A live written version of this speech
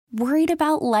Worried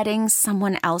about letting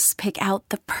someone else pick out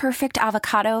the perfect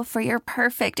avocado for your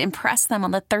perfect impress them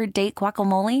on the third date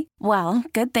guacamole? Well,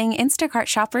 good thing Instacart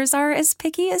shoppers are as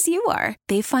picky as you are.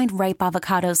 They find ripe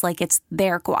avocados like it's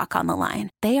their guac on the line.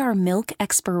 They are milk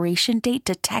expiration date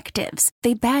detectives.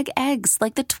 They bag eggs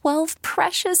like the 12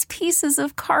 precious pieces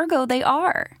of cargo they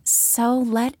are. So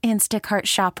let Instacart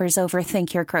shoppers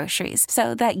overthink your groceries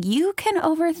so that you can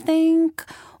overthink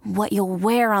what you'll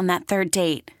wear on that third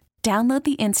date. Download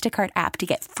the Instacart app to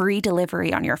get free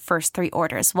delivery on your first 3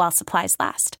 orders while supplies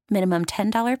last. Minimum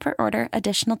 $10 per order.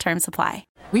 Additional terms apply.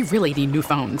 We really need new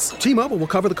phones. T-Mobile will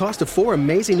cover the cost of 4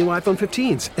 amazing new iPhone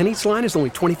 15s, and each line is only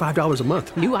 $25 a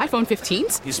month. New iPhone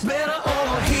 15s? It's better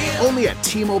over here. Only at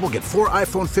T-Mobile, get 4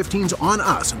 iPhone 15s on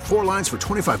us and 4 lines for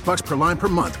 $25 per line per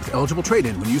month with eligible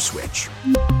trade-in when you switch.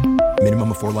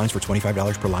 Minimum of 4 lines for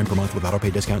 $25 per line per month with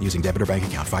autopay discount using debit or bank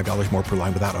account. $5 more per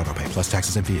line without autopay, plus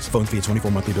taxes and fees. Phone fee at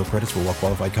 24 monthly bill credits for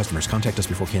well-qualified customers. Contact us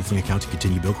before canceling account to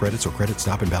continue bill credits or credit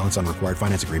stop and balance on required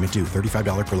finance agreement due.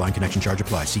 $35 per line connection charge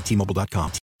applies. See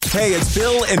T-Mobile.com. Hey, it's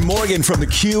Bill and Morgan from the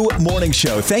Q Morning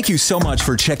Show. Thank you so much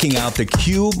for checking out the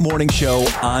Q Morning Show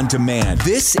on demand.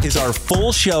 This is our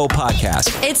full show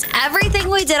podcast. It's everything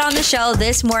we did on the show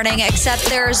this morning, except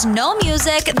there's no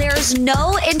music, there's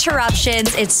no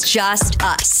interruptions. It's just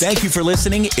us. Thank you for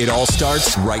listening. It all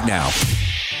starts right now.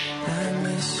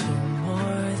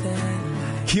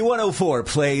 Q104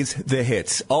 plays the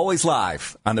hits, always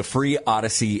live on the free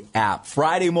Odyssey app.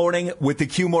 Friday morning with the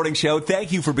Q Morning Show.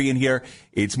 Thank you for being here.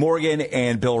 It's Morgan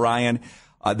and Bill Ryan.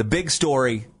 The big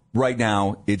story right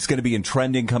now, it's going to be in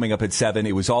trending coming up at 7.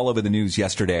 It was all over the news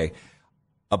yesterday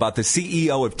about the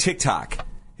CEO of TikTok.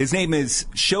 His name is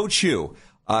Shou Chew.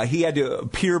 He had to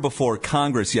appear before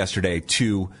Congress yesterday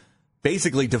to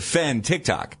basically defend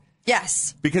TikTok.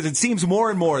 Yes. Because it seems more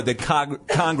and more that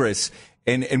Congress...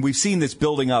 And we've seen this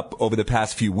building up over the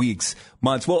past few weeks,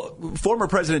 months. Well, former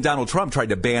President Donald Trump tried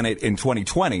to ban it in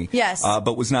 2020, yes,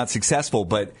 but was not successful.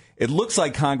 But it looks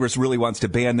like Congress really wants to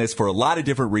ban this for a lot of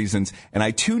different reasons. And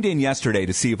I tuned in yesterday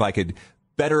to see if I could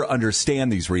better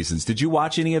understand these reasons. Did you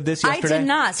watch any of this yesterday? I did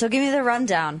not. So give me the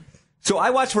rundown. So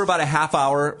I watched for about a half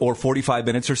hour or 45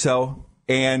 minutes or so,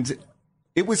 and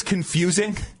it was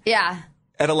confusing. Yeah.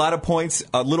 At a lot of points,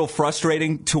 a little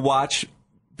frustrating to watch.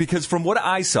 Because from what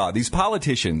I saw, these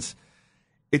politicians,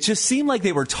 it just seemed like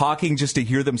they were talking just to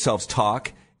hear themselves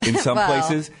talk in some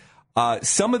places.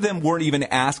 Some of them weren't even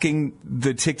asking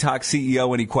the TikTok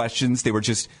CEO any questions. They were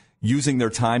just using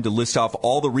their time to list off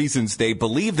all the reasons they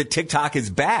believe that TikTok is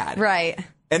bad. Right.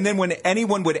 And then when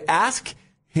anyone would ask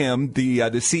him, the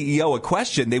CEO, a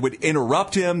question, they would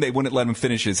interrupt him. They wouldn't let him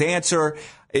finish his answer.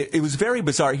 It was very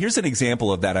bizarre. Here's an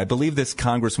example of that. I believe this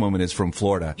congresswoman is from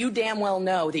Florida. You damn well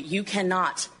know that you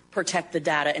cannot protect the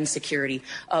data and security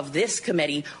of this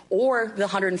committee or the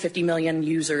 150 million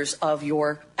users of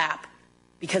your app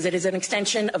because it is an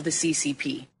extension of the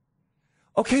CCP.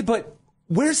 Okay, but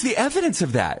where's the evidence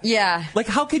of that? Yeah. Like,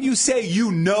 how can you say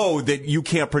you know that you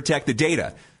can't protect the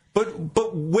data?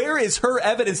 But where is her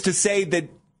evidence to say that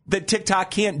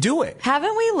TikTok can't do it?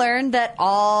 Haven't we learned that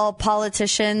all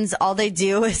politicians, all they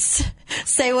do is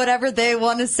say whatever they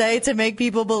want to say to make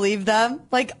people believe them?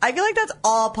 Like, I feel like that's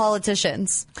all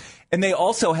politicians. And they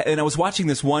also, and I was watching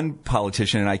this one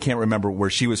politician, and I can't remember where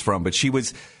she was from, but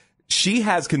she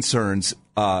has concerns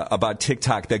about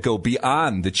TikTok that go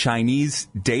beyond the Chinese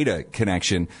data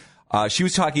connection. She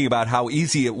was talking about how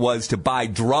easy it was to buy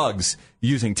drugs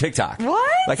using TikTok. What?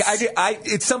 Like,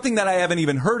 it's something that I haven't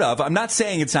even heard of. I'm not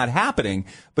saying it's not happening,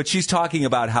 but she's talking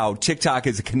about how TikTok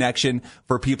is a connection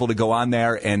for people to go on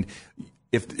there. And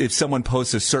if someone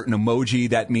posts a certain emoji,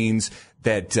 that means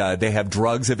that they have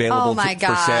drugs available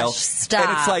for sale. Stop.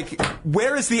 And it's like,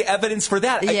 where is the evidence for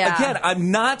that? Yeah. Again,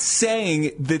 I'm not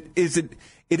saying that it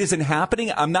isn't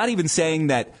happening. I'm not even saying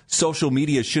that social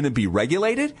media shouldn't be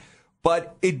regulated.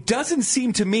 But it doesn't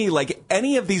seem to me like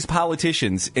any of these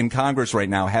politicians in Congress right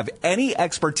now have any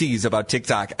expertise about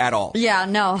TikTok at all. Yeah,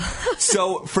 no.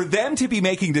 So for them to be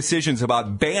making decisions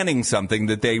about banning something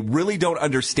that they really don't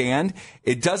understand,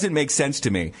 it doesn't make sense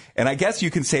to me. And I guess you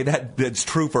can say that that's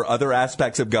true for other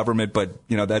aspects of government, but,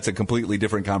 you know, that's a completely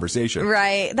different conversation.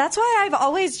 Right. That's why I've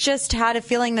always just had a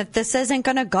feeling that this isn't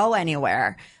going to go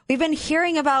anywhere. We've been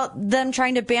hearing about them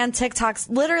trying to ban TikToks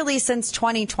literally since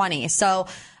 2020. So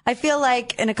I feel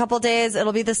like in a couple of days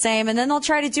it'll be the same, and then they'll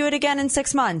try to do it again in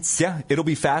 6 months. Yeah, it'll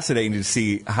be fascinating to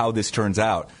see how this turns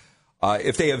out.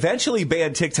 If they eventually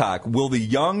ban TikTok, will the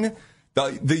young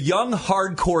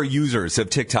hardcore users of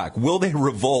TikTok, will they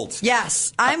revolt?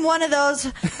 Yes, I'm one of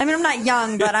those. I mean, I'm not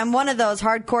young, but I'm one of those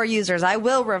hardcore users. I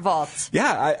will revolt.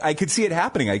 Yeah, I could see it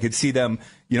happening. I could see them,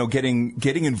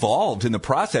 getting involved in the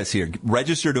process here,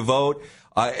 register to vote,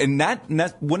 and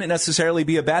that wouldn't necessarily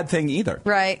be a bad thing either.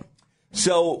 Right.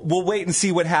 So we'll wait and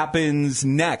see what happens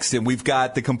next. And we've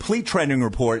got the complete trending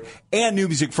report and New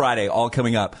Music Friday all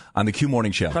coming up on the Q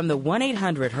Morning Show. From the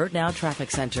 1-800-HURT-NOW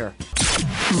traffic center.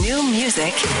 New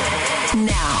music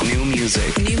now. New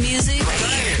music. New music right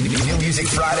here. New Music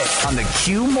Friday on the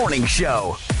Q Morning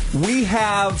Show. We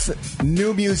have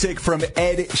new music from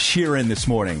Ed Sheeran this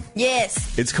morning.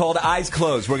 Yes. It's called Eyes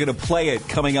Closed. We're going to play it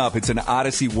coming up. It's an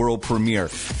Odyssey world premiere.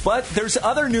 But there's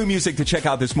other new music to check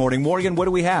out this morning. Morgan, what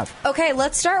do we have? Okay,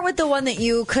 let's start with the one that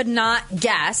you could not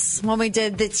guess when we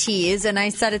did the tease. And I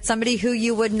said it's somebody who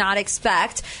you would not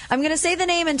expect. I'm going to say the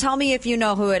name and tell me if you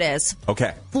know who it is.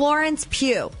 Okay. Florence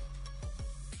Pugh.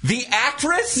 The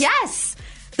actress? Yes.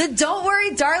 The Don't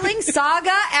Worry Darling Saga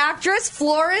actress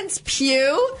Florence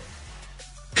Pugh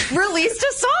released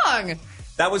a song.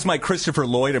 That was my Christopher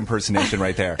Lloyd impersonation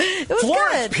right there. It was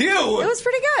Florence good. Pugh. It was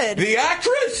pretty good. The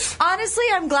actress? Honestly,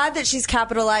 I'm glad that she's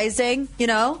capitalizing,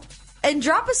 and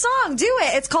drop a song. Do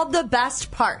it. It's called The Best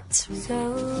Part.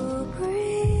 So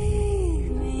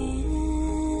breathe me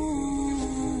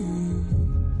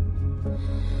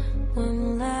in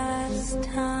one last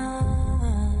time.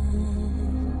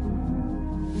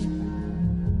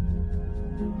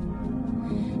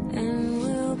 And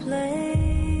we'll play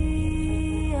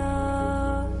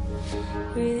our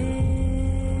rehearsed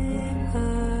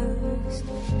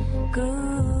goodbyes.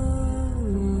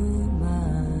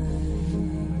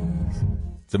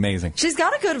 It's amazing. She's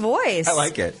got a good voice. I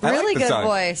like it. I Really like the good song.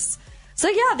 voice. So,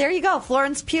 yeah, there you go.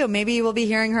 Florence Pugh. Maybe we'll be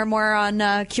hearing her more on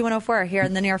Q104 here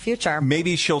in the near future.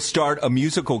 Maybe she'll start a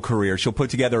musical career. She'll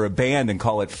put together a band and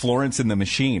call it Florence and the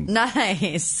Machine.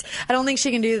 Nice. I don't think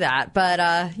she can do that, but,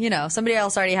 somebody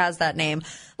else already has that name.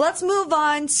 Let's move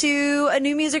on to a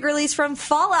new music release from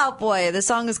Fall Out Boy. The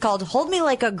song is called Hold Me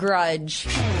Like a Grudge.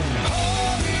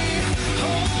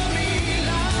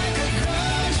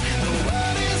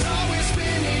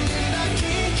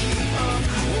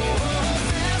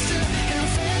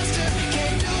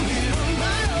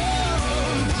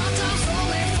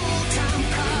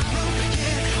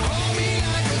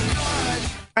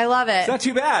 I love it. It's not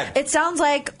too bad. It sounds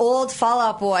like old Fall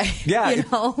Out Boy. Yeah. And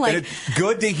it's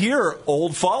good to hear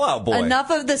old Fall Out Boy.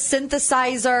 Enough of the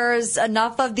synthesizers,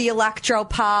 enough of the electro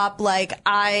pop.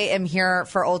 I am here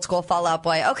for old school Fall Out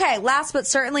Boy. Okay, last but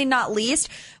certainly not least,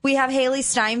 we have Haley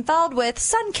Steinfeld with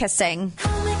Sun Kissing.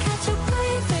 Only catch a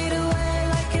break, fade away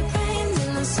like it rains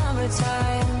in the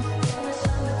summertime.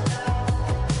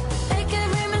 Make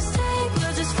every mistake,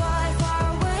 we'll just fly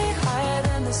far away, higher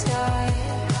than the sky.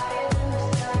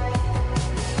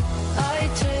 I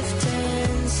drift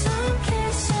in sun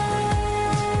kissing.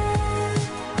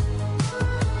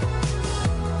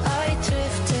 I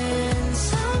drift in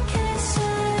sun kissing.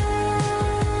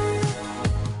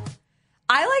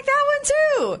 I like that one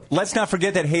too. Let's not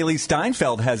forget that Haley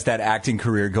Steinfeld has that acting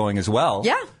career going as well.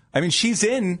 Yeah. I mean, she's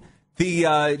in the,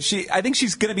 I think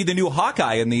she's going to be the new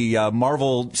Hawkeye in the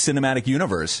Marvel Cinematic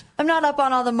Universe. I'm not up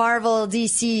on all the Marvel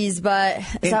DCs, but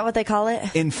is that what they call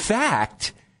it? In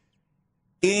fact,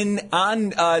 on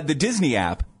the Disney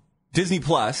app, Disney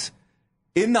Plus,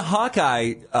 in the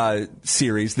Hawkeye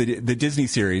series, the Disney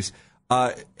series,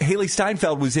 Haley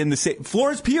Steinfeld was in the same.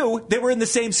 Florence Pugh, they were in the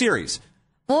same series.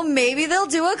 Well, maybe they'll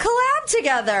do a collab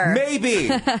together. Maybe.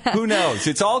 Who knows?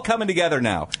 It's all coming together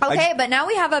now. Okay, but now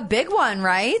we have a big one,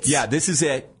 right? Yeah, this is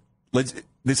it.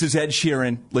 This is Ed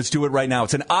Sheeran. Let's do it right now.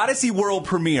 It's an Odyssey world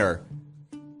premiere.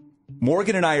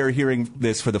 Morgan and I are hearing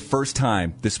this for the first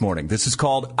time this morning. This is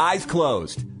called Eyes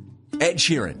Closed. Ed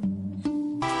Sheeran.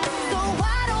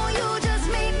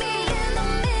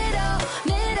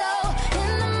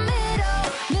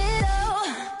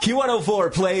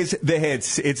 Q104 plays the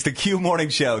hits. It's the Q Morning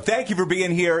Show. Thank you for being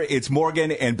here. It's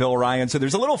Morgan and Bill Ryan. So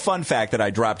there's a little fun fact that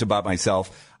I dropped about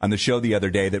myself on the show the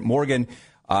other day that Morgan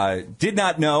did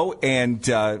not know, and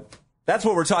that's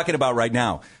what we're talking about right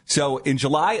now. So in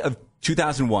July of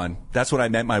 2001, that's when I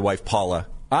met my wife, Paula,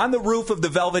 on the roof of the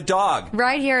Velvet Dog.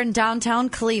 Right here in downtown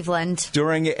Cleveland.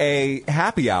 During a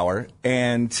happy hour,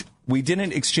 and we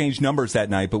didn't exchange numbers that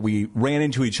night, but we ran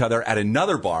into each other at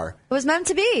another bar. It was meant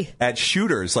to be. At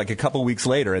Shooters, like a couple weeks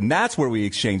later. And that's where we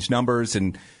exchanged numbers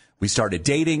and we started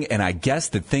dating. And I guess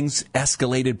that things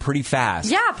escalated pretty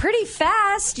fast. Yeah, pretty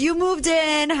fast. You moved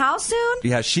in how soon?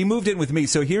 Yeah, she moved in with me.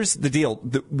 So here's the deal.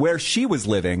 Where she was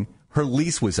living, her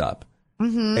lease was up.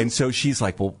 Mm-hmm. And so she's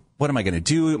like, well, what am I going to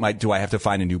do? Do I have to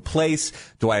find a new place?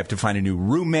 Do I have to find a new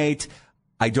roommate?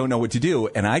 I don't know what to do.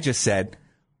 And I just said,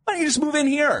 why don't you just move in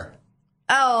here?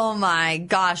 Oh my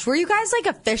gosh. Were you guys like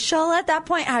official at that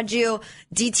point? Had you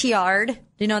DTR'd?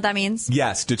 Do you know what that means?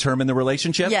 Yes. Determine the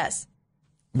relationship? Yes.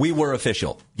 We were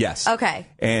official. Yes. Okay.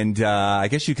 And I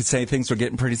guess you could say things were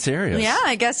getting pretty serious. Yeah,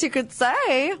 I guess you could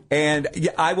say. And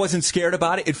I wasn't scared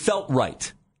about it. It felt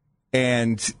right.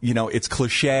 And, it's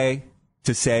cliche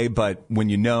to say, but when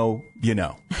you know, you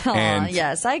know. And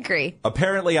yes, I agree.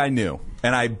 apparently I knew.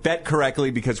 And I bet correctly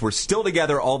because we're still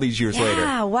together all these years later.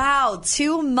 Yeah, wow.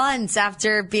 2 months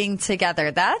after being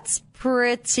together. That's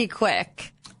pretty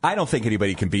quick. I don't think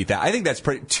anybody can beat that. I think that's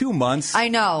 2 months. I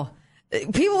know.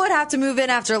 People would have to move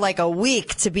in after like a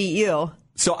week to beat you.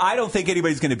 So I don't think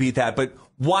anybody's going to beat that, but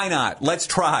why not? Let's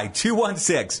try.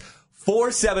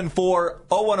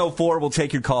 216-474-0104. We'll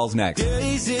take your calls next.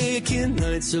 Days aching,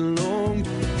 nights are long. Even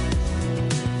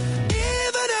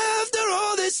after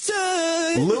all this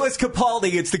time. Louis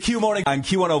Capaldi, it's the Q Morning on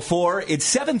Q104.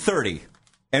 It's 7:30.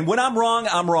 And when I'm wrong,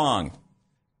 I'm wrong.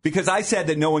 Because I said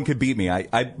that no one could beat me.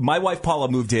 My wife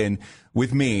Paula moved in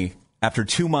with me after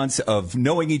 2 months of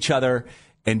knowing each other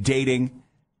and dating.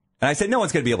 And I said, no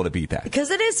one's going to be able to beat that. Because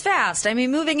it is fast. I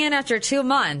mean, moving in after 2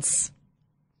 months.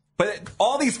 But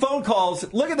all these phone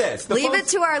calls, look at this. Leave it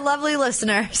to our lovely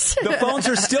listeners. The phones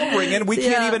are still ringing. We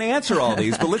can't even answer all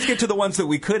these. But let's get to the ones that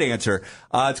we could answer.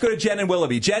 Let's go to Jen and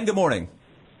Willoughby. Jen, good morning.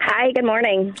 Hi, good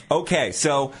morning. Okay,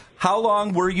 so how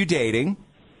long were you dating?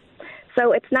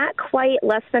 So it's not quite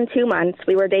less than 2 months.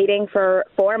 We were dating for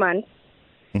 4 months,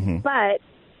 but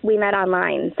we met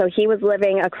online. So he was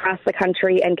living across the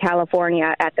country in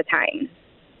California at the time.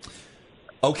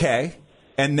 Okay.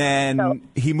 And then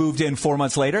he moved in 4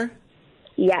 months later?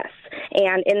 Yes.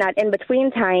 And in that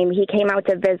in-between time, he came out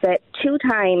to visit 2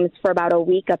 times for about a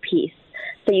week apiece.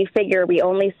 So you figure we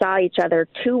only saw each other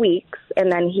 2 weeks, and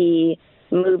then he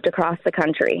moved across the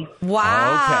country.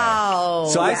 Wow.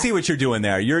 Okay. So I see what you're doing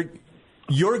there. You're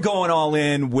going all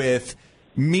in with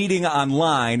meeting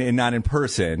online and not in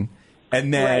person.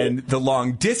 And then the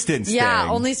long distance thing.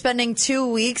 Only spending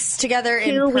 2 weeks together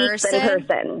in 2 person. weeks in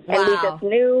person. Wow. And we just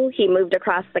knew he moved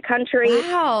across the country.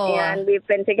 Wow. And we've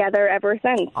been together ever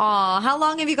since. Aw, how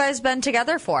long have you guys been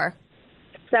together for?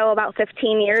 So about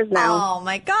 15 years now. Oh,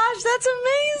 my gosh, that's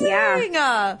amazing.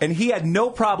 Yeah. And he had no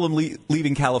problem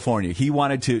leaving California. He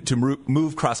wanted to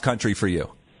move cross-country for you.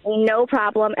 No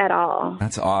problem at all.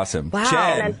 That's awesome. Wow. Jen.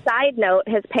 And then side note,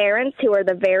 his parents, who are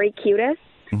the very cutest,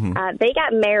 they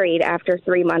got married after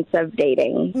 3 months of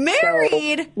dating.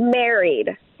 Married? So,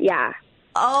 married, yeah.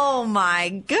 Oh,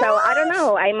 my God. So I don't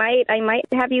know. I might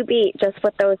have you beat just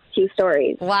with those 2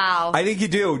 stories. Wow. I think you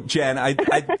do, Jen. I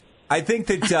think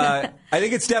that I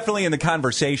think it's definitely in the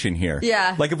conversation here.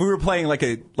 Yeah. Like if we were playing like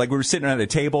we were sitting at a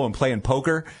table and playing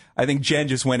poker, I think Jen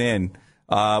just went in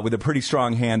with a pretty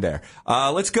strong hand there.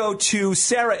 Let's go to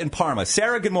Sarah in Parma.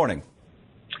 Sarah, good morning.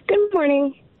 Good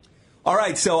morning. All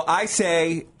right, so I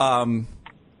say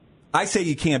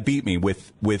you can't beat me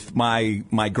with my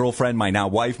girlfriend, my now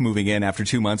wife, moving in after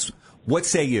 2 months. What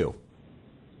say you?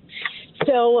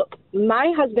 So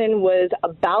my husband was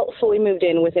about fully moved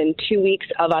in within 2 weeks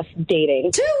of us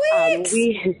dating. 2 weeks?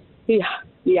 We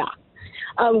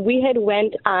had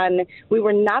we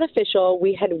were not official.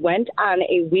 We had went on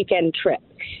a weekend trip.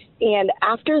 And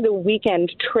after the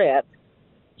weekend trip,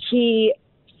 he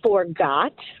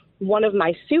forgot one of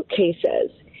my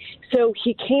suitcases. So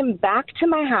he came back to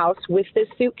my house with this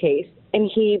suitcase, and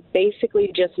he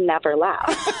basically just never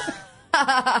left.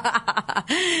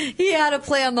 He had a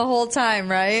plan the whole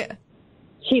time, right?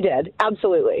 He did,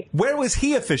 absolutely. Where was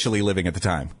he officially living at the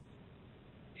time?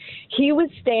 He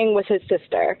was staying with his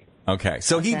sister. Okay,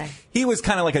 so he was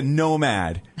kind of like a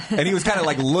nomad, and he was kind of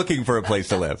like looking for a place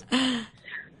to live.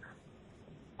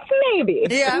 Maybe.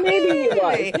 Yeah, maybe he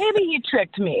was. Maybe he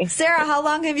tricked me. Sarah, how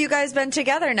long have you guys been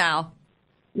together now?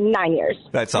 9 years.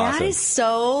 That's awesome. That is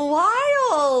so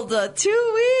wild.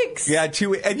 2 weeks. Yeah, 2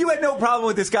 weeks. And you had no problem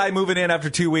with this guy moving in after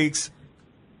 2 weeks?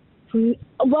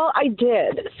 Well, I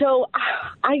did. So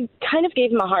I kind of gave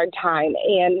him a hard time.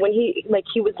 And when he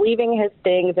was leaving his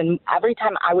things, and every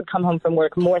time I would come home from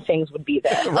work, more things would be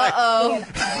there. Uh-oh. And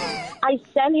I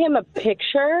sent him a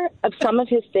picture of some of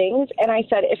his things, and I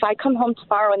said, if I come home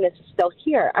tomorrow and this is still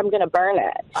here, I'm going to burn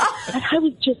it.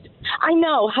 And I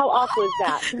know, how awful is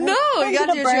that? No, you got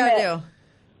to do what you got to do.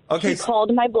 Okay. He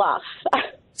called my bluff.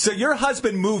 So your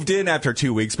husband moved in after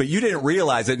 2 weeks, but you didn't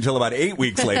realize it until about 8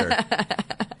 weeks later.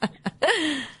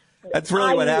 That's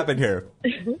really what happened here.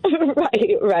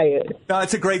 Right. No,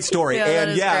 it's a great story. Yeah,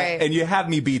 and great. And you have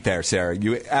me beat there, Sarah.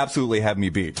 You absolutely have me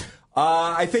beat.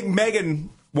 I think Megan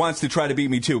wants to try to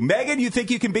beat me too. Megan, you think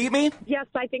you can beat me? Yes,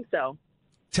 I think so.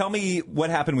 Tell me what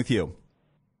happened with you.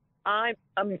 My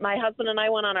husband and I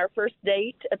went on our first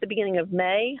date at the beginning of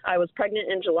May. I was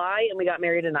pregnant in July, and we got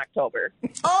married in October.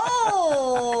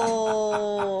 Oh!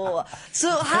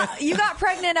 So you got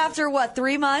pregnant after, what,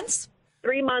 3 months?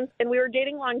 3 months, and we were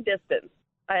dating long distance.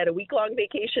 I had a week-long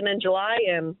vacation in July,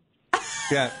 and...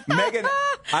 Yeah, Megan,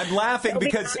 I'm laughing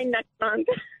because... next month.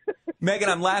 Megan,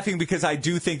 I'm laughing because I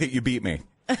do think that you beat me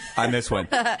on this one.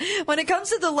 When it comes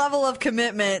to the level of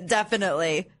commitment,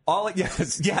 definitely.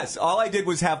 Yes. All I did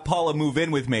was have Paula move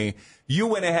in with me. You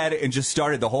went ahead and just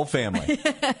started the whole family.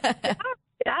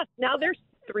 Yeah. Now there's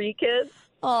 3 kids.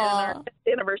 Aww. And our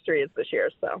anniversary is this year,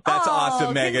 so. That's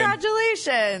awesome, Megan.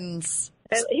 Congratulations.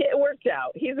 And it worked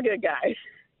out. He's a good guy.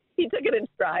 He took it in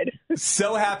stride.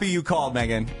 So happy you called,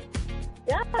 Megan.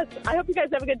 Yes. I hope you guys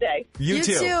have a good day. You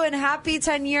too. And happy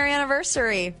 10-year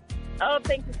anniversary. Oh,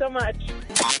 thank you so much.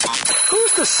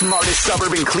 Who's the smartest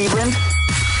suburb in Cleveland?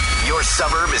 Your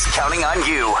suburb is counting on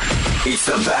you. It's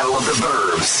the Battle of the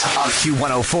Burbs on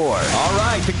Q104. All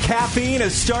right, the caffeine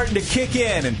is starting to kick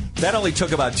in, and that only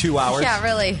took about 2 hours. Yeah,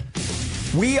 really.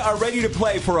 We are ready to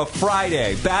play for a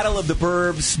Friday. Battle of the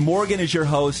Burbs. Morgan is your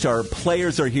host. Our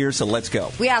players are here, so let's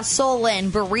go. We have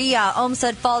Solon, Berea,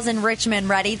 Olmsted Falls, and Richmond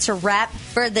ready to rep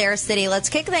for their city. Let's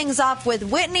kick things off with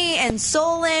Whitney and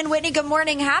Solon. Whitney, good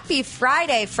morning. Happy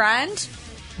Friday, friend.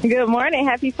 Good morning.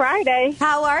 Happy Friday.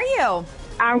 How are you?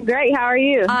 I'm great. How are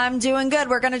you? I'm doing good.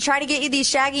 We're going to try to get you these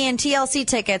Shaggy and TLC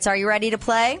tickets. Are you ready to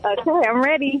play? Okay, I'm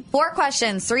ready. 4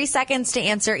 questions, 3 seconds to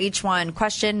answer each one.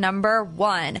 Question number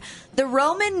 1. The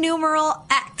Roman numeral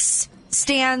X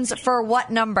stands for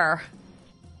what number?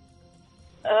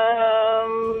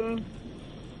 I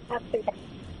think.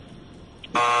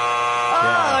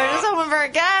 We're just hoping for a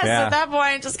guess at that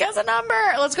point. Just guess a number.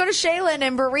 Let's go to Shaylin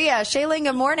in Berea. Shaylin,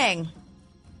 good morning.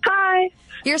 Hi.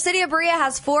 Your city of Berea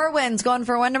has 4 wins, going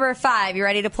for win number 5. You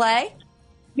ready to play?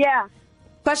 Yeah.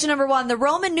 Question number 1. The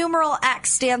Roman numeral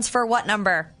X stands for what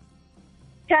number?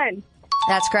 10.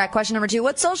 That's correct. Question number 2.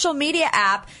 What social media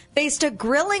app faced a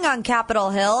grilling on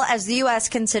Capitol Hill as the U.S.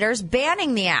 considers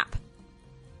banning the app?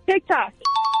 TikTok.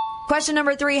 Question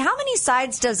number 3. How many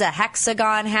sides does a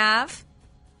hexagon have?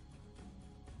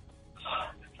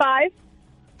 5.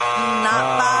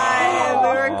 Not 5. We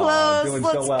were close. Doing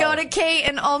Let's so well. go to Kate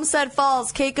in Olmsted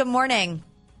Falls. Kate, good morning.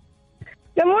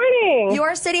 Good morning.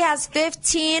 Your city has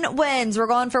 15 wins. We're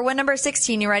going for win number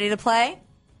 16. You ready to play?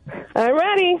 I'm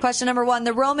ready. Question number 1.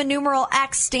 The Roman numeral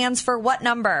X stands for what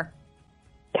number?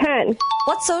 10.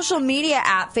 What social media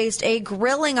app faced a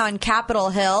grilling on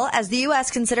Capitol Hill as the U.S.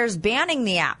 considers banning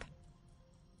the app?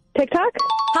 TikTok.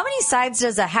 How many sides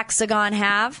does a hexagon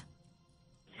have?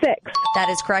 6. That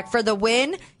is correct. For the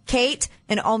win, Kate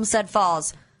in Olmsted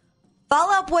Falls.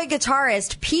 Fall Out Boy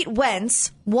guitarist Pete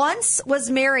Wentz once was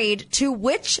married to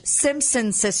which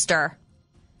Simpson sister?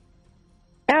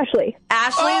 Ashley.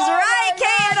 Ashley's right,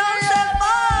 Kate in Olmsted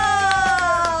Falls!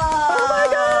 Oh, my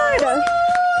God!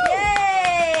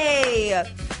 Yay!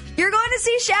 You're going to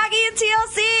see Shaggy and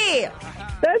TLC.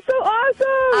 That's so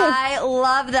awesome! I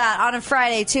love that. On a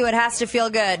Friday, too. It has to feel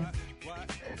good.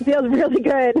 Feels really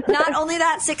good. Not only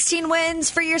that, 16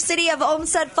 wins for your city of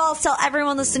Olmsted Falls. Tell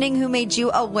everyone listening who made you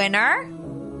a winner.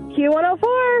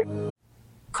 Q104.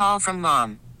 Call from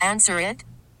mom. Answer it.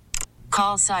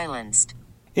 Call silenced.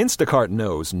 Instacart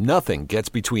knows nothing gets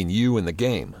between you and the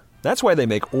game. That's why they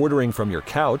make ordering from your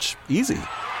couch easy.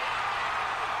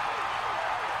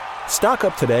 Stock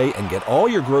up today and get all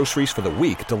your groceries for the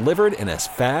week delivered in as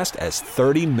fast as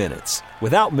 30 minutes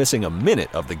without missing a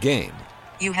minute of the game.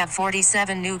 You have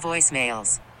 47 new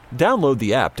voicemails. Download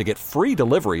the app to get free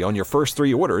delivery on your first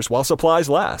 3 orders while supplies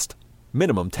last.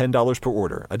 Minimum $10 per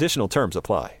order. Additional terms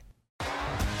apply.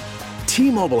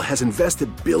 T-Mobile has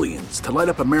invested billions to light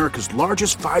up America's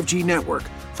largest 5G network,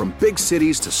 from big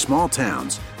cities to small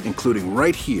towns, including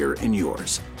right here in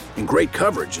yours. And great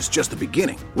coverage is just the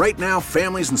beginning. Right now,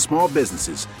 families and small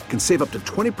businesses can save up to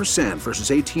 20% versus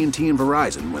AT&T and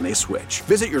Verizon when they switch.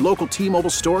 Visit your local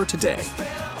T-Mobile store today.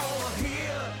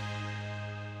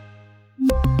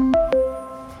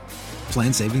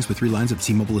 Plan savings with 3 lines of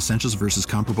T-Mobile Essentials versus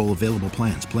comparable available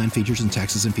plans. Plan features and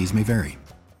taxes and fees may vary.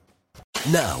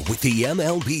 Now, with the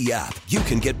MLB app, you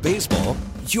can get baseball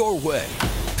your way.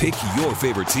 Pick your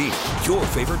favorite team, your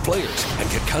favorite players, and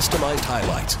get customized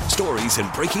highlights, stories,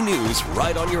 and breaking news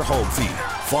right on your home feed.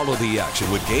 Follow the action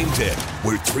with Game Tip,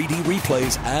 where 3D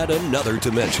replays add another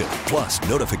dimension. Plus,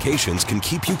 notifications can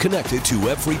keep you connected to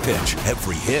every pitch,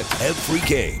 every hit, every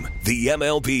game. The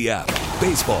MLB app.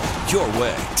 Baseball your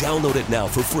way. Download it now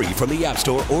for free from the App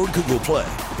Store or Google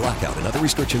Play. Blackout and other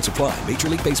restrictions apply. Major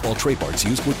League Baseball trademarks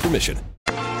used with permission.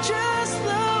 Just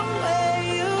the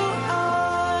way you are.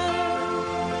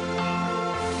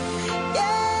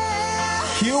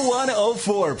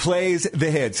 Q104 plays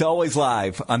the hits, always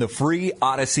live on the free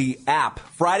Odyssey app.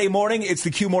 Friday morning, it's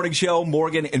the Q Morning Show,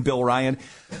 Morgan and Bill Ryan.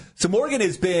 So Morgan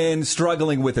has been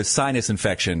struggling with a sinus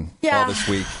infection all this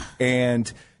week.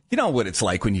 And you know what it's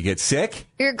like when you get sick.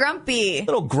 You're grumpy. A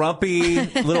little grumpy,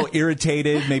 a little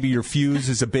irritated. Maybe your fuse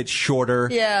is a bit shorter.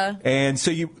 Yeah. And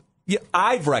so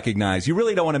I've recognized you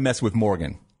really don't want to mess with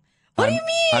Morgan. What do you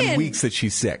mean? On weeks that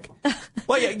she's sick.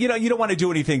 Well, you don't want to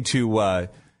do anything to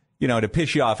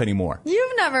piss you off anymore.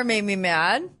 You've never made me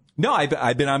mad. No,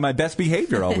 I've been on my best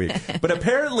behavior all week. But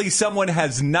apparently someone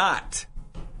has not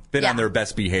been on their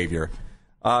best behavior.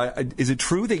 Is it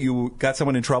true that you got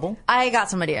someone in trouble? I got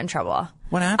somebody in trouble.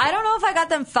 What happened? I don't know if I got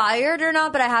them fired or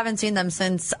not, but I haven't seen them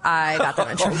since I got them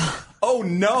in trouble. Oh,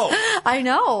 no. I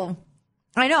know.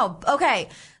 Okay.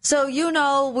 So,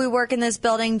 we work in this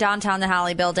building, downtown, the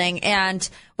Halley building. And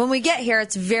when we get here,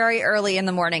 it's very early in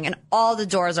the morning and all the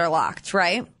doors are locked,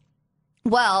 right?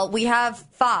 Well, we have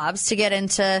fobs to get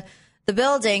into the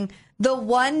building. The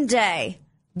one day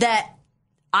that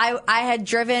I had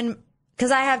driven,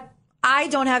 because I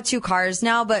don't have two cars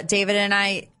now, but David and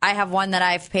I have one that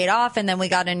I've paid off, and then we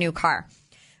got a new car.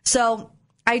 So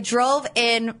I drove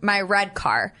in my red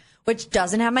car, which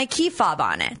doesn't have my key fob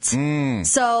on it.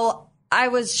 So I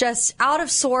was just out of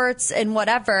sorts and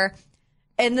whatever.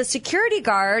 And the security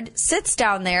guard sits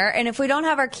down there, and if we don't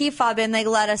have our key fob in, they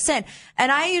let us in.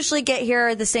 And I usually get here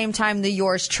at the same time the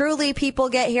Yours Truly people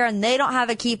get here, and they don't have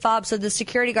a key fob, so the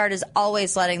security guard is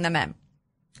always letting them in.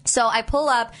 So I pull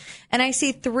up, and I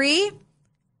see 3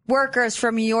 workers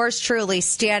from Yours Truly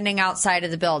standing outside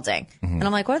of the building. And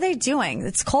I'm like, what are they doing?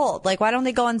 It's cold. Like, why don't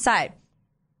they go inside?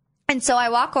 And so I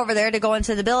walk over there to go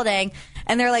into the building,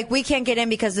 and they're like, we can't get in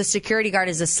because the security guard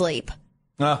is asleep.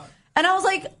 And I was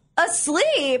like,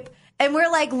 asleep? And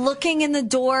we're like looking in the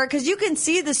door, because you can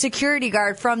see the security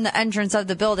guard from the entrance of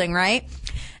the building, right?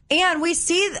 And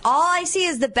all I see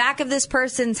is the back of this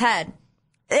person's head.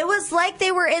 It was like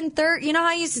they were in you know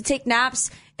how you used to take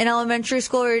naps in elementary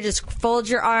school where you just fold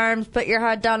your arms, put your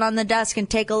head down on the desk, and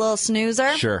take a little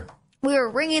snoozer? Sure. We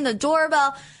were ringing the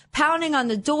doorbell, pounding on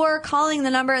the door, calling the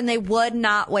number, and they would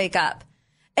not wake up.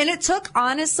 And it took,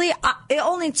 honestly, it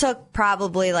only took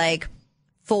probably like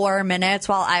 4 minutes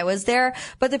while I was there.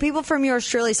 But the people from Yours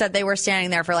Truly said they were standing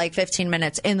there for like 15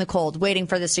 minutes in the cold, waiting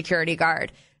for the security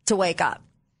guard to wake up.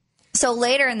 So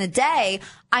later in the day,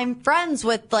 I'm friends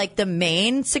with like the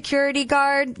main security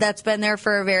guard that's been there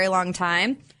for a very long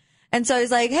time. And so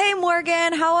he's like, hey,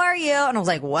 Morgan, how are you? And I was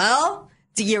like, well,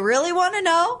 do you really want to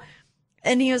know?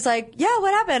 And he was like, yeah,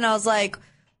 what happened? And I was like,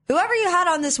 whoever you had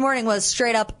on this morning was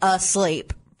straight up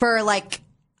asleep for like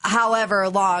however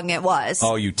long it was.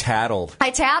 Oh, you tattled.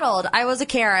 I tattled. I was a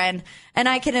Karen, and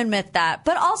I can admit that.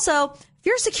 But also, if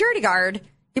you're a security guard,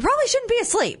 you probably shouldn't be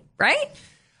asleep, right?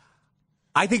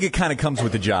 I think it kind of comes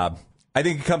with the job. I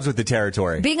think it comes with the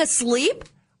territory. Being asleep?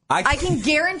 I can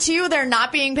guarantee you they're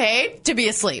not being paid to be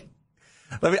asleep.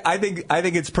 I think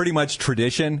it's pretty much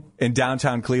tradition in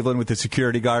downtown Cleveland with the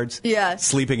security guards. Yeah.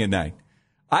 Sleeping at night.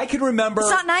 I can remember. It's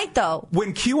not night, though.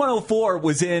 When Q104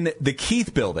 was in the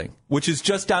Keith building, which is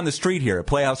just down the street here at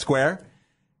Playhouse Square.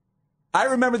 I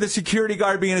remember the security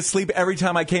guard being asleep every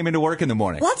time I came into work in the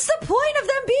morning. What's the point of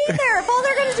them being there if all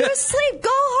they're going to do is sleep? Go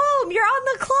home. You're on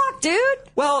the clock, dude.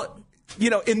 Well,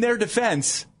 in their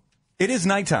defense, it is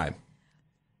nighttime.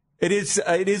 It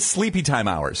is sleepy time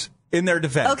hours. In their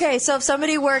defense. Okay, so if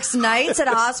somebody works nights at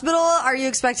a hospital, are you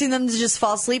expecting them to just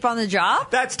fall asleep on the job?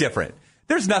 That's different.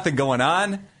 There's nothing going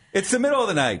on. It's the middle of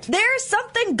the night. There's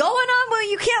something going on where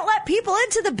you can't let people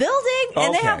into the building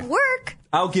and they have work.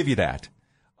 I'll give you that.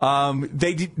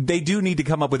 They do need to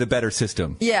come up with a better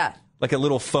system. Yeah. Like a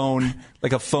little phone,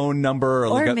 like a phone number.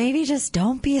 Or maybe just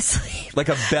don't be asleep. Like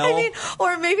a bell.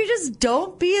 Or maybe just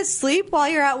don't be asleep while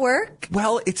you're at work.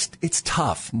 Well, it's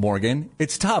tough, Morgan.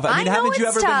 It's tough. I know haven't you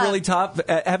it's ever tough. been really tough?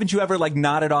 Haven't you ever like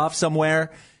nodded off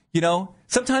somewhere?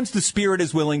 Sometimes the spirit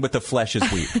is willing, but the flesh is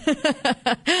weak.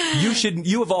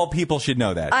 You of all people should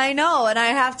know that. I know. And I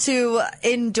have to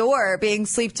endure being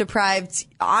sleep deprived,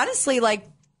 honestly, like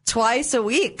twice a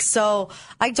week. So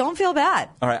I don't feel bad.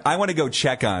 All right. I want to go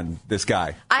check on this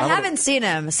guy. I haven't seen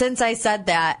him since I said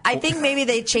that. I think maybe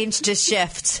they changed his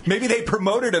shift. Maybe they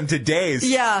promoted him to days.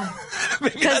 Yeah.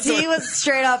 Because he was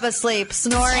straight up asleep,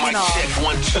 snoring and all.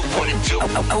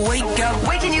 Wake up.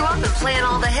 Waking you up and playing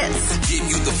all the hits. Give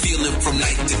you the feeling from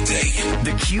night to day.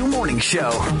 The Q Morning Show.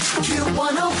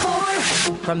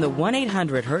 Q104. From the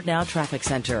 1-800-HURT NOW Traffic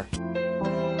Center.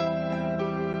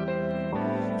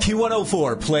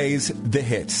 Q104 plays the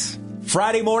hits.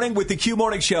 Friday morning with the Q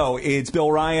Morning Show. It's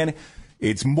Bill Ryan.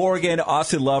 It's Morgan.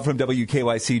 Austin Love from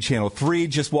WKYC Channel 3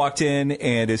 just walked in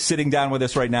and is sitting down with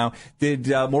us right now. Did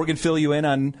Morgan fill you in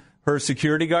on her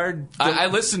security guard? I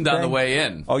listened on the way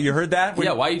in. Oh, you heard that?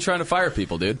 Yeah, why are you trying to fire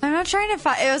people, dude? I'm not trying to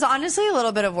fight. It was honestly a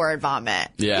little bit of word vomit.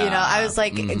 Yeah. You know, I was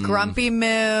like grumpy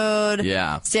mood.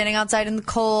 Yeah. Standing outside in the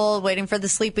cold, waiting for the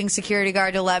sleeping security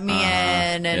guard to let me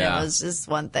in. And it was just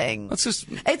one thing.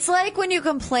 It's like when you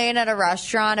complain at a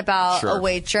restaurant about a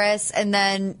waitress, and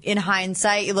then in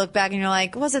hindsight, you look back and you're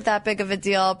like, was it that big of a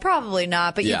deal? Probably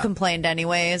not, but you complained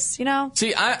anyways, you know?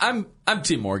 See, I'm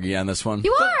Team Morgie on this one.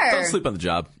 You are. Don't sleep on the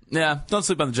job. Yeah, don't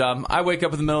sleep on the job. I wake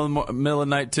up in the middle of the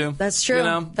night, too. That's true. You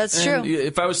know? That's And true.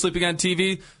 If I was sleeping on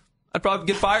TV, I'd probably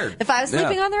get fired. If I was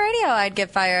sleeping on the radio, I'd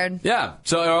get fired. Yeah,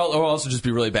 so or also just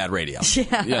be really bad radio.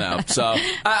 Yeah. You know, so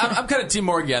I'm kind of Team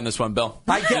Morgie on this one, Bill.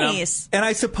 Nice. And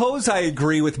I suppose I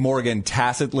agree with Morgan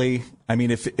tacitly. I mean,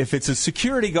 if it's a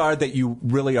security guard that you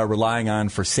really are relying on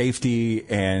for safety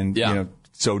and, you know,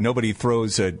 so nobody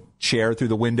throws a chair through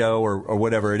the window or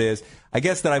whatever it is, I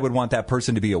guess that I would want that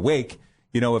person to be awake.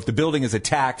 You know, if the building is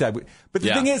attacked, but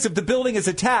the thing is, if the building is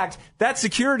attacked, that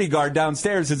security guard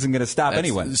downstairs isn't going to stop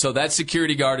anyone. So that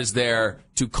security guard is there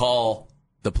to call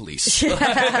the police.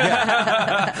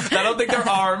 I don't think they're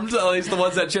armed. At least the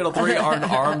ones at Channel 3 aren't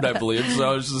armed, I believe.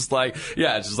 So it's just like,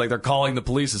 it's just like they're calling the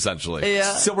police, essentially.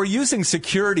 Yeah. So we're using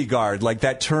security guard, like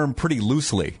that term, pretty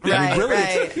loosely. I mean, really,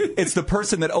 it's the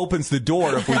person that opens the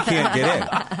door if we can't get in.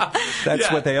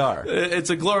 That's what they are.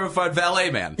 It's a glorified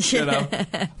valet man, you know?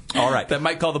 All right. That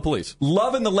might call the police.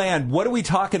 Love in the Land. What are we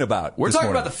talking about? We're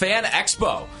talking about the Fan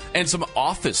Expo, and some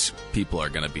Office people are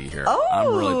going to be here. Oh,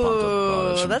 I'm really pumped up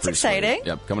about it. that's exciting.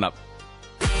 Sweet. Yep, coming up.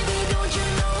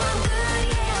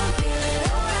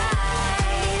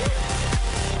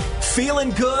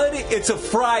 Feeling good? It's a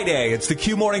Friday. It's the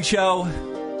Q Morning Show.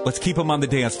 Let's keep them on the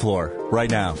dance floor right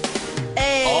now.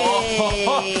 Hey.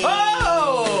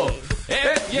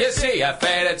 If you see a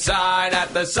faded sign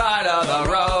at the side of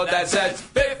the road that says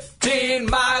 15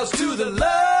 miles to the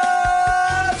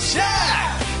Love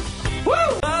Shack. Woo!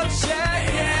 Love Shack,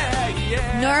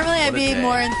 yeah. Normally I'd be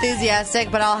more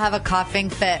enthusiastic, but I'll have a coughing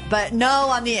fit. But no,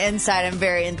 on the inside, I'm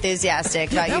very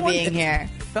enthusiastic about you being here.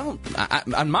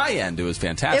 On my end, it was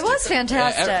fantastic. It was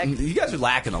fantastic. You guys are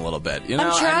lacking a little bit. You know,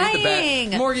 I'm trying. I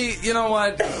need the Morgie, you know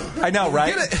what? I know,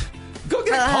 right? Go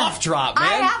get a cough drop, man.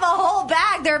 I have a whole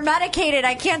bag. They're medicated.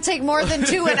 I can't take more than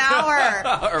 2 an hour.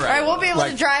 All right, I won't be able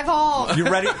to drive home. You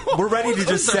ready? We're ready to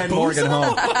just send Morgan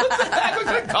home. What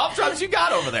kind of cough drops you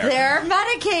got over there? They're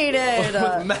medicated.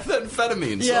 With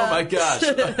methamphetamines. Yeah. Oh, my gosh.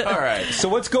 All right. So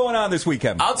what's going on this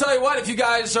weekend? I'll tell you what, if you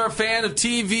guys are a fan of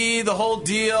TV, the whole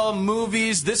deal,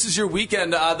 movies, this is your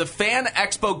weekend. The Fan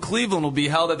Expo Cleveland will be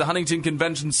held at the Huntington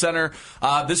Convention Center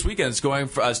this weekend. It's going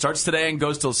starts today and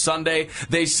goes till Sunday.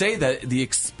 They say that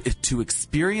to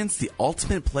experience the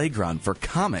ultimate playground for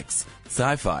comics,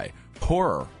 sci-fi,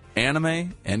 horror,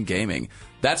 anime, and gaming.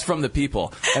 That's from the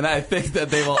people, and I think that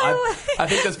they will. I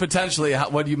think that's potentially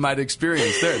what you might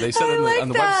experience there. They said it on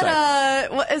the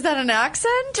website. Is that an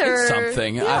accent or It's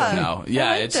something? Yeah, I don't know. Yeah,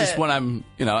 liked it's just it. when I'm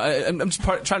just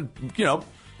trying to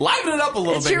liven it up a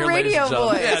little It's bit. your here, ladies radio and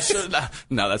gentlemen. voice. Yeah, sure.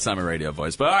 No, that's not my radio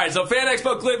voice. But all right, so Fan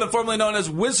Expo Cleveland, formerly known as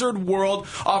Wizard World,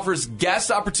 offers guest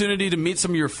opportunity to meet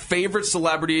some of your favorite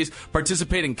celebrities,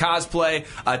 participate in cosplay,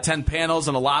 attend panels,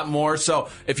 and a lot more. So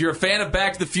if you're a fan of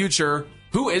Back to the Future,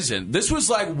 who isn't? This was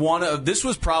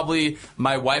probably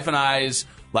my wife and I's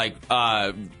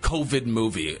COVID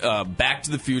movie, Back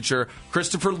to the Future.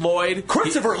 Christopher Lloyd is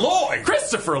going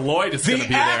to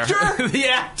be there. The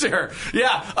actor.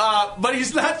 Yeah, but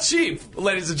he's not cheap,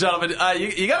 ladies and gentlemen.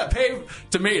 You got to pay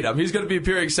to meet him. He's going to be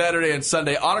appearing Saturday and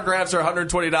Sunday. Autographs are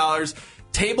 $120.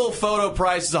 Table photo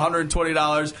price is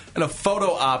 $120, and a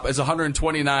photo op is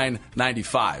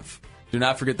 $129.95. Do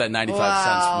not forget that 95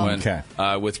 cents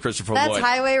when with Christopher That's Lloyd.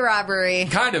 highway robbery.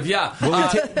 Kind of, yeah.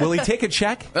 Will he take a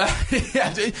check?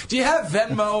 Yeah. Do you have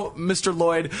Venmo, Mr.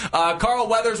 Lloyd? Carl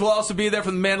Weathers will also be there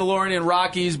from The Mandalorian and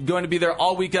Rocky. He's going to be there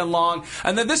all weekend long.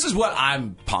 And then this is what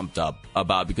I'm pumped up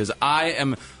about because I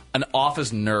am an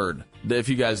Office nerd. If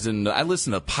you guys didn't know, I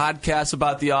listen to podcasts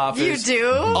about The Office. You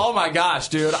do? Oh my gosh,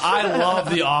 dude. I love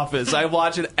The Office. I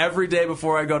watch it every day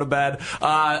before I go to bed.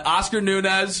 Oscar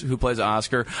Nunez, who plays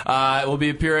Oscar, will be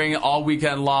appearing all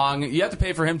weekend long. You have to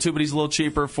pay for him too, but he's a little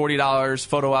cheaper, $40.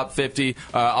 Photo op, $50.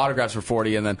 Autographs for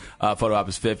 $40, and then photo op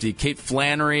is $50. Kate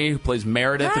Flannery, who plays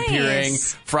Meredith, appearing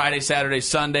Friday, Saturday,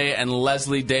 Sunday, and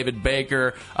Leslie David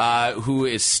Baker, who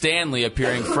is Stanley,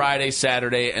 appearing Friday,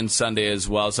 Saturday, and Sunday as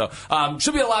well. So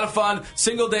should be a lot of fun.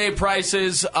 Single day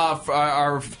prices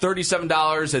are $37.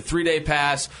 A 3-day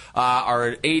pass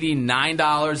are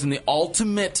 $89, and the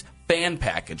ultimate fan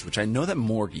package, which I know that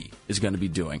Morgie is going to be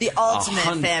doing. The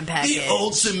ultimate fan package. The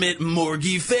ultimate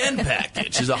Morgie fan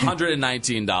package is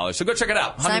 $119. So go check it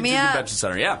out. Sign me Huntington up. Convention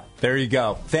Center. Yeah. There you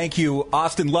go. Thank you,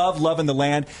 Austin Love, loving the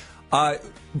land. By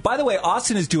the way,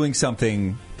 Austin is doing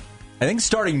something, I think,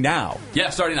 starting now. Yeah,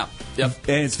 starting now. Yep.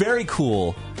 And it's very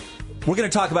cool. We're going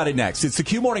to talk about it next. It's the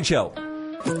Q Morning Show.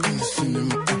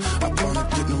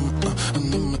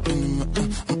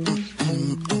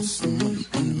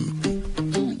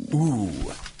 Ooh.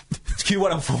 It's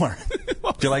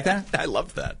Q104. Do you like that? I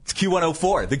love that. It's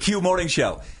Q104, the Q Morning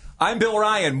Show. I'm Bill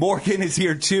Ryan. Morgan is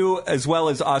here, too, as well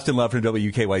as Austin Love from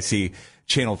WKYC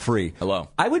Channel 3. Hello.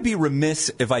 I would be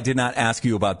remiss if I did not ask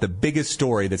you about the biggest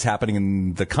story that's happening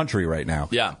in the country right now.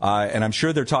 Yeah. And I'm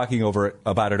sure they're talking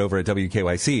about it over at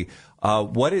WKYC.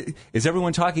 Is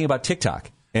everyone talking about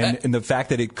TikTok and the fact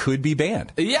that it could be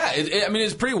banned? Yeah, I mean,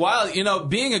 it's pretty wild. You know,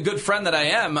 being a good friend that I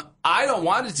am, I don't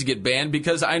want it to get banned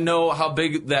because I know how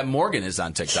big that Morgan is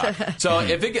on TikTok. So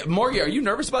if it Morgan, are you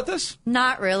nervous about this?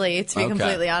 Not really, to be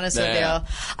completely honest with you.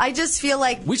 I just feel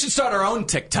like we should start our own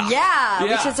TikTok. Yeah,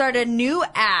 we should start a new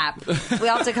app. We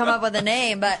have to come up with a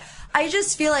name, but I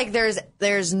just feel like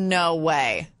there's no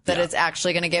way that it's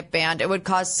actually going to get banned. It would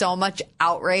cause so much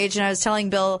outrage. And I was telling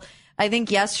Bill, I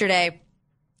think yesterday,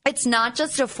 it's not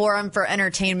just a forum for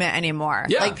entertainment anymore.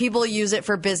 Yeah. Like, people use it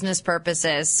for business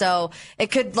purposes. So it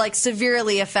could, like,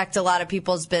 severely affect a lot of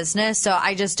people's business. So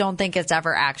I just don't think it's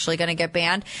ever actually going to get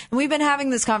banned. And we've been having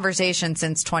this conversation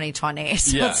since 2020.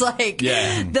 So it's like,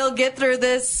 they'll get through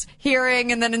this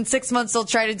hearing and then in 6 months they'll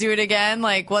try to do it again.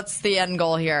 Like, what's the end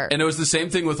goal here? And it was the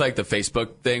same thing with, like, the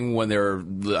Facebook thing when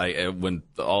when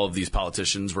all of these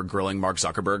politicians were grilling Mark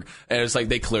Zuckerberg. And it's like,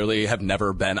 they clearly have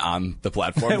never been on the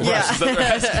platform.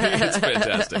 It's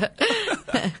fantastic.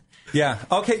 Yeah.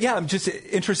 Okay. Yeah. I'm just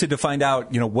interested to find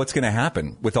out, what's going to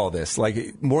happen with all this.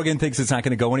 Like, Morgan thinks it's not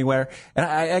going to go anywhere. And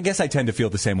I guess I tend to feel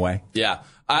the same way. Yeah.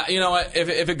 You know what?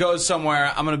 If it goes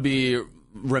somewhere, I'm going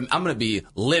to be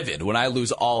livid when I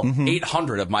lose all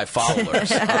 800 of my followers.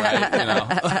 All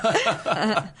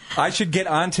right, I should get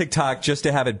on TikTok just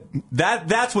to have it.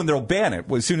 That's when they'll ban it.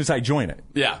 As soon as I join it.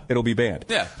 Yeah. It'll be banned.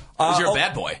 Yeah. Because you're a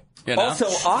bad boy. You know? Also,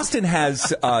 Austin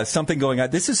has something going on.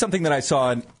 This is something that I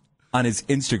saw on his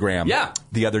Instagram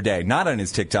the other day. Not on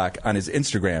his TikTok, on his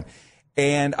Instagram.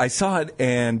 And I saw it,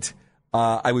 and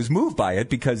I was moved by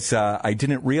it because I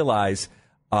didn't realize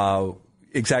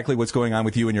exactly what's going on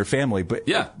with you and your family. But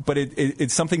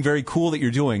it's something very cool that you're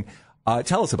doing.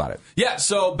 Tell us about it. Yeah,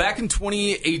 so back in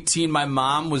 2018, my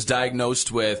mom was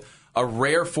diagnosed with a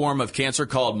rare form of cancer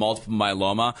called multiple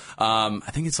myeloma.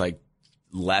 I think it's like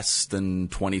less than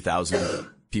 20,000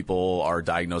 people are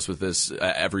diagnosed with this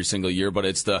every single year, but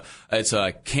it's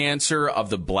a cancer of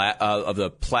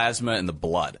the plasma in the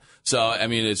blood. So I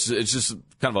mean, it's just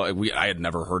kind of I had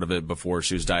never heard of it before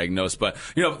she was diagnosed, but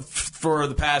for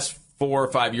the past 4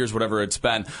 or 5 years, whatever it's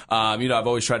been, I've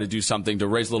always tried to do something to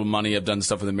raise a little money. I've done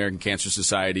stuff with the American Cancer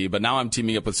Society, but now I'm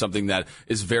teaming up with something that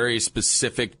is very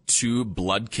specific to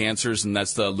blood cancers, and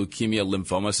that's the Leukemia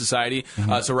Lymphoma Society.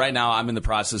 So right now I'm in the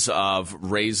process of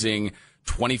raising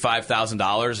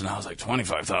 $25,000, and I was like,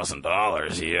 $25,000,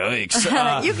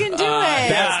 yikes! You can do it.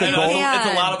 That's the goal. It's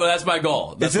a lot, but that's my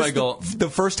goal. That's my goal. The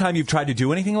first time you've tried to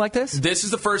do anything like this? This is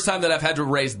the first time that I've had to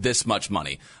raise this much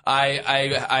money.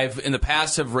 I've in the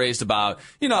past have raised about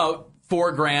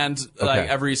 $4,000 like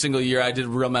every single year. I did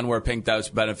Real Men Wear Pink, that was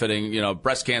benefiting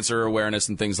breast cancer awareness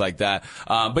and things like that.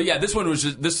 But yeah, this one was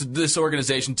just this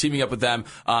organization, teaming up with them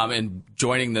and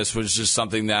joining this was just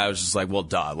something that I was just like, well,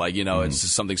 duh, it's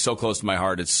just something so close to my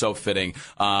heart. It's so fitting,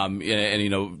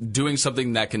 and doing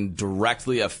something that can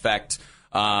directly affect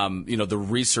the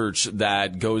research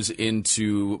that goes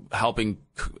into helping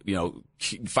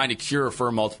find a cure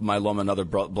for multiple myeloma and other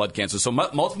blood cancers. So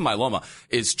multiple myeloma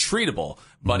is treatable,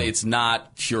 but it's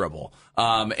not curable.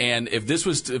 And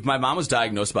if my mom was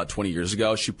diagnosed about 20 years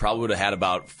ago, she probably would have had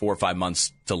about 4 or 5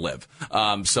 months to live.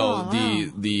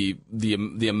 The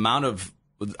amount of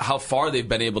how far they've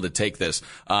been able to take this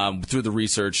through the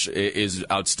research is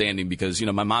outstanding because,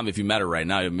 my mom, if you met her right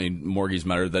now, I mean, Morgie's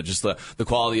met her, that just the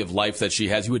quality of life that she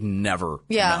has, you would never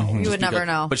know. You would never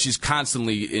know. But she's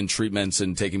constantly in treatments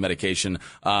and taking medication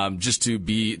just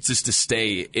to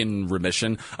stay in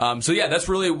remission. So yeah, that's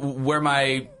really where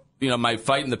my my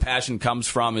fight and the passion comes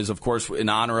from is, of course, in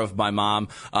honor of my mom,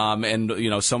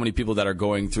 and so many people that are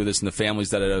going through this and the families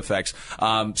that it affects.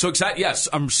 So excited! Yes,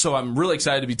 I'm really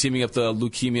excited to be teaming up the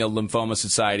Leukemia Lymphoma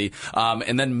Society.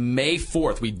 And then May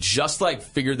 4th, we just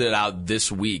figured it out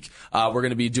this week. We're going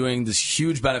to be doing this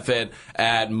huge benefit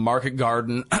at Market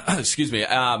Garden. Excuse me. It's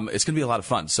going to be a lot of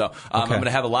fun. So I'm going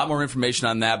to have a lot more information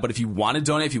on that. But if you want to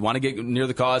donate, if you want to get near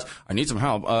the cause, I need some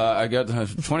help. I got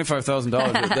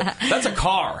 $25,000. That's a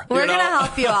car. We're going to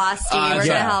help you, Austin. We're going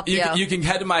to help you. You can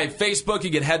head to my Facebook.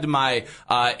 You can head to my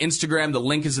Instagram. The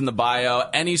link is in the bio.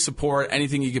 Any support,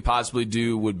 anything you could possibly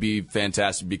do would be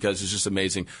fantastic because it's just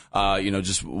amazing.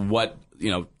 Just what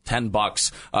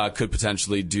 $10 could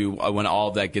potentially do when all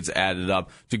of that gets added up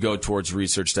to go towards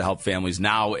research to help families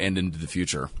now and into the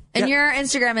future. And your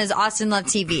Instagram is Austin Love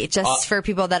TV, just for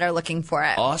people that are looking for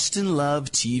it. Austin Love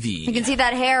TV. You can see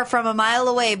that hair from a mile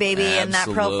away, baby, in that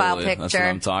profile picture. That's what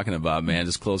I'm talking about, man.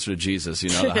 Just closer to Jesus, the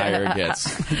higher it gets.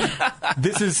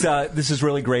 This is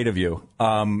really great of you.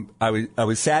 I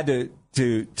was sad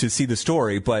to see the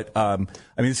story, but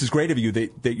this is great of you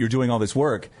that you're doing all this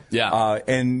work. Yeah.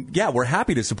 We're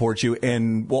happy to support you,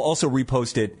 and we'll also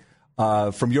repost it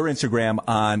from your Instagram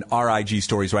on our IG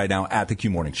stories right now at the Q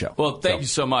Morning Show. Well, thank you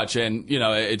so much, and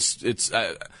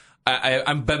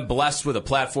I've been blessed with a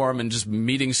platform and just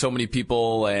meeting so many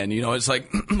people, and it's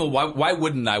why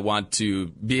wouldn't I want to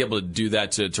be able to do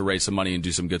that to raise some money and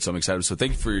do some good? So I'm excited. So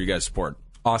thank you for your guys' support.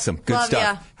 Awesome. Good Love stuff.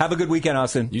 Ya. Have a good weekend,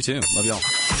 Austin. You too. Love y'all.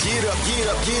 Get up, get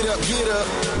up, get up, get up.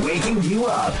 Waking you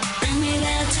up. Bring me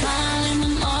that smile in the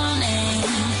morning.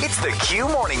 It's the Q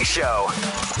Morning Show.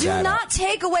 Do not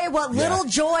take away what little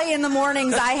joy in the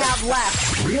mornings I have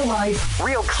left. Real life,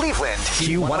 real Cleveland.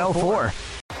 Q104.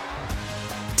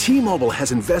 T-Mobile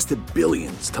has invested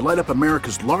billions to light up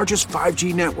America's largest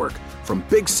 5G network, from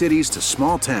big cities to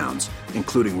small towns,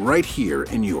 including right here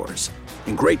in yours.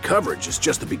 And great coverage is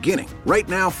just the beginning. Right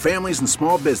now, families and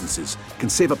small businesses can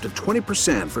save up to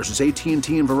 20% versus AT&T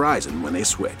and Verizon when they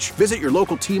switch. Visit your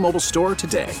local T-Mobile store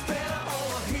today.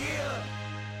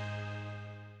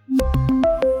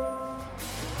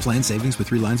 Plan savings with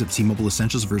 3 lines of T-Mobile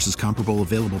Essentials versus comparable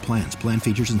available plans. Plan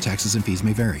features and taxes and fees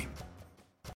may vary.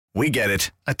 We get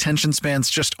it. Attention spans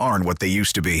just aren't what they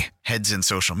used to be. Heads in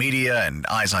social media and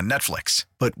eyes on Netflix.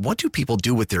 But what do people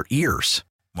do with their ears?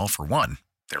 Well, for one,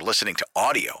 they're listening to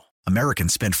audio.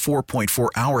 Americans spend 4.4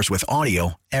 hours with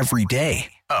audio every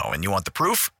day. Oh, and you want the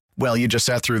proof? Well, you just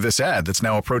sat through this ad that's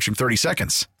now approaching 30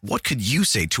 seconds. What could you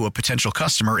say to a potential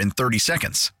customer in 30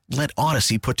 seconds? Let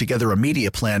Odyssey put together a media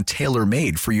plan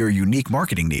tailor-made for your unique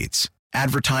marketing needs.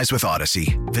 Advertise with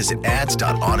Odyssey. Visit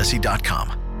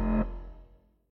ads.odyssey.com.